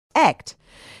ACT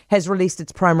has released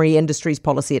its primary industries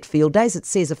policy at Field Days. It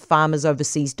says if farmers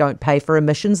overseas don't pay for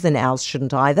emissions, then ours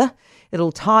shouldn't either.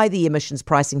 It'll tie the emissions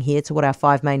pricing here to what our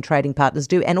 5 main trading partners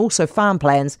do, and also farm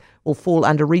plans will fall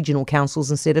under regional councils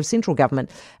instead of central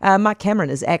government. Mark Cameron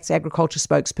is ACT's agriculture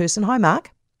spokesperson. Hi,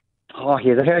 Mark. Hi,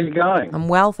 Heather. How are you going? I'm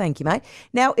well, thank you, mate.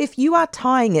 Now, if you are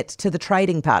tying it to the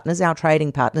trading partners, our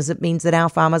trading partners, it means that our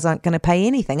farmers aren't going to pay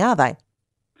anything, are they?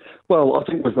 Well, I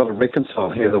think we've got to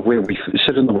reconcile here where we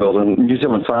sit in the world, and New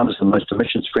Zealand farmers are the most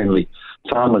emissions-friendly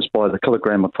farmers by the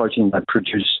kilogram of protein they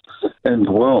produce in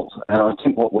the world. And I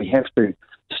think what we have to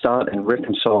start and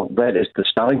reconcile that as the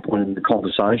starting point in the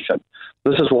conversation.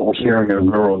 This is what we're hearing in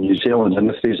rural New Zealand, and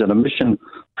if there's an emission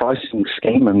pricing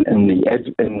scheme in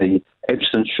the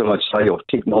absence, should I say, of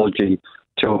technology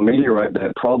to ameliorate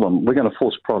that problem, we're going to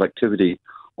force productivity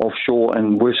offshore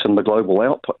and worsen the global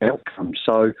outcome.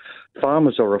 So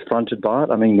farmers are affronted by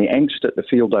it. I mean, the angst at the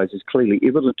Field Days is clearly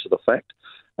evident to the fact.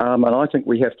 And I think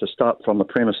we have to start from the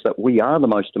premise that we are the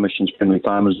most emissions-friendly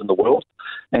farmers in the world,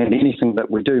 and anything that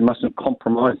we do mustn't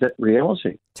compromise that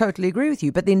reality. Totally agree with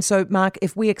you. But then, so, Mark,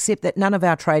 if we accept that none of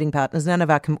our trading partners, none of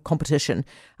our competition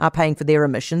are paying for their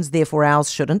emissions, therefore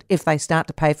ours shouldn't, if they start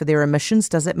to pay for their emissions,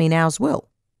 does that mean ours will?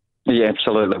 Yeah,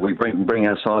 absolutely. We bring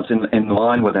our sides in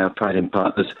line with our trading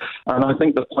partners. And I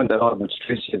think the point that I would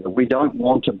stress here, that we don't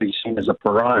want to be seen as a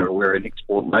pariah. We're an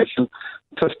export nation.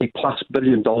 $50+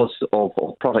 billion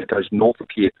of product goes north of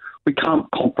here. We can't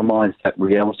compromise that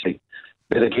reality.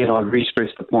 But again, I re-stress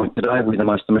the point today, we're the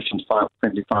most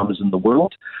emissions-friendly farmers in the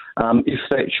world. If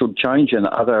that should change and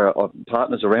other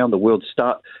partners around the world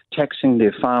start taxing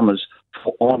their farmers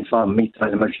for on-farm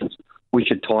methane emissions, we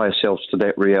should tie ourselves to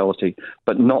that reality,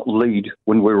 but not lead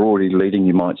when we're already leading,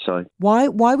 you might say. Why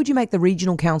would you make the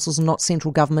regional councils and not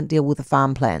central government deal with the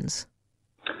farm plans?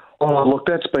 Oh, look,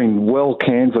 that's been well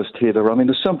canvassed, Heather. I mean,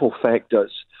 the simple fact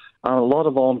is a lot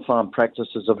of on-farm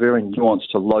practices are very nuanced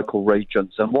to local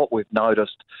regions, and what we've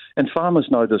noticed, and farmers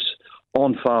know this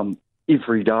on-farm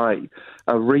every day,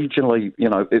 regionally,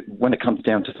 when it comes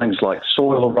down to things like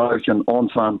soil erosion,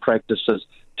 on-farm practices,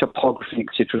 topography,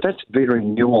 etc., that's very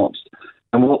nuanced.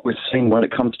 And what we've seen when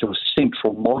it comes to a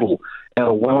central model out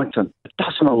of Wellington, it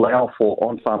doesn't allow for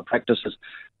on-farm practices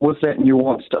with that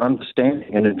nuanced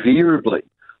understanding. And invariably,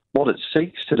 what it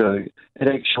seeks to do, it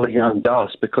actually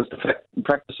undoes, because the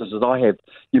practices that I have,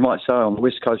 you might say, on the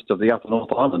west coast of the Upper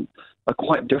North Island are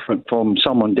quite different from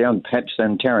someone down perhaps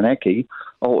in Taranaki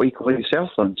or equally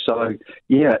Southland. So,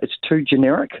 yeah, it's too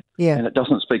generic, and it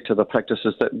doesn't speak to the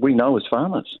practices that we know as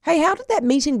farmers. Hey, how did that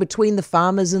meeting between the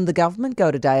farmers and the government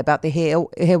go today about the He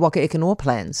Waka Ekanor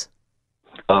plans?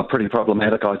 Pretty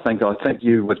problematic, I think. I think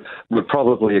you would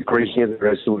probably agree, Heather,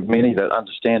 as would many that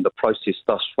understand the process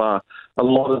thus far. A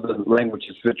lot of the language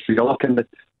is vitriolic, and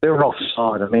they're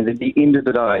offside. I mean, at the end of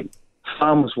the day,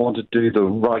 farmers want to do the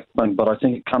right thing, but I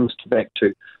think it comes back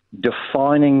to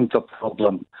defining the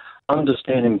problem,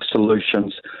 understanding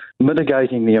solutions,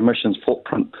 mitigating the emissions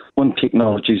footprint when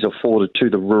technology is afforded to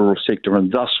the rural sector,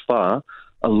 and thus far,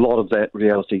 a lot of that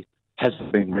reality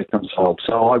hasn't been reconciled.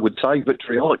 So I would say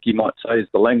vitriolic, you might say, is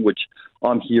the language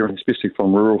I'm hearing, especially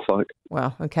from rural folk.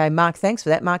 Wow, okay. Mark, thanks for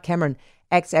that. Mark Cameron,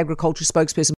 ACT's agriculture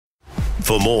spokesperson.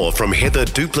 For more from Heather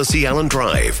Duplessis Allen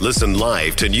Drive, listen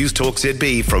live to News Talk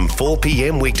ZB from 4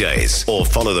 p.m. weekdays or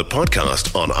follow the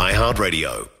podcast on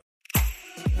iHeartRadio.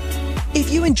 If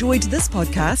you enjoyed this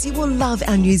podcast, you will love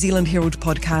our New Zealand Herald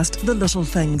podcast, The Little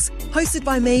Things, hosted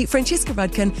by me, Francesca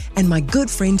Rudkin, and my good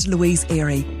friend Louise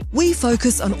Airy. We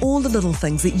focus on all the little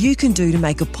things that you can do to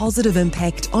make a positive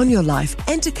impact on your life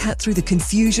and to cut through the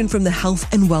confusion from the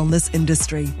health and wellness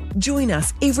industry. Join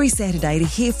us every Saturday to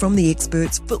hear from the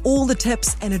experts for all the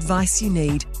tips and advice you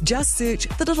need. Just search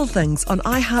The Little Things on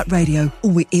iHeartRadio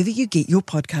or wherever you get your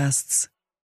podcasts.